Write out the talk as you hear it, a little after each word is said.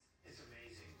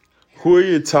Who are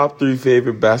your top 3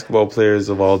 favorite basketball players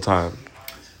of all time?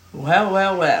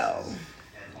 Well.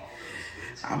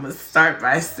 I'm going to start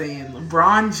by saying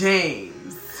LeBron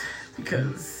James.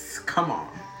 Because, come on.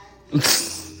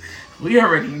 We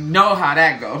already know how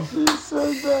that goes. You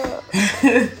said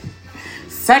that.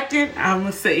 Second, I'm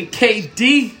going to say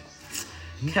KD.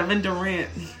 Kevin Durant.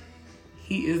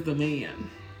 He is the man.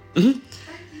 Mm-hmm.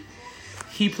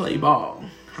 He play ball.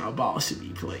 How ball should be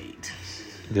played.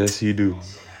 Yes, you do.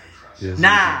 Yes,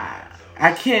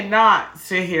 I cannot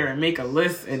sit here and make a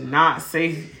list and not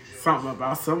say something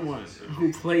about someone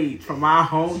who played for my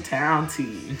hometown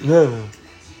team. Yeah.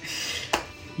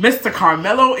 Mr.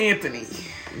 Carmelo Anthony.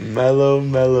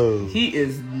 Mellow. He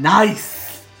is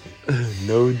nice.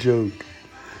 No joke.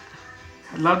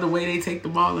 I love the way they take the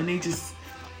ball and they just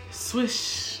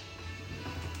swish.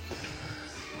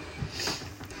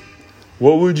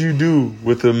 What would you do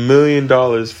with $1 million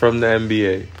from the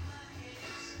NBA?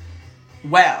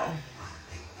 Well,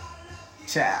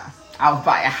 child, I would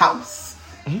buy a house.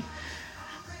 Mm-hmm.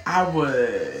 I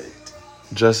would...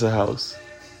 Just a house.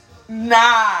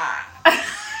 Nah.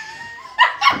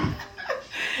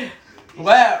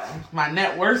 Well, my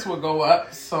net worth would go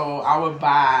up, so I'll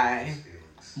buy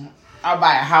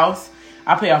a house.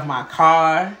 I'll pay off my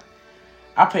car.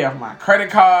 I'll pay off my credit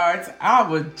cards. I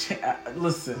would...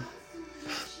 Listen,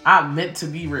 I'm meant to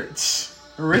be rich.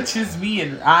 Rich is me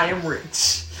and I am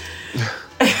rich.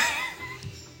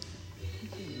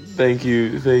 Thank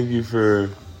you for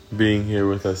being here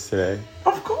with us today.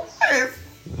 Of course.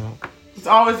 Yeah. It's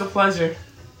always a pleasure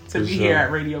to be For here sure.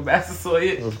 at Radio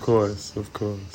Massasoit. Of course.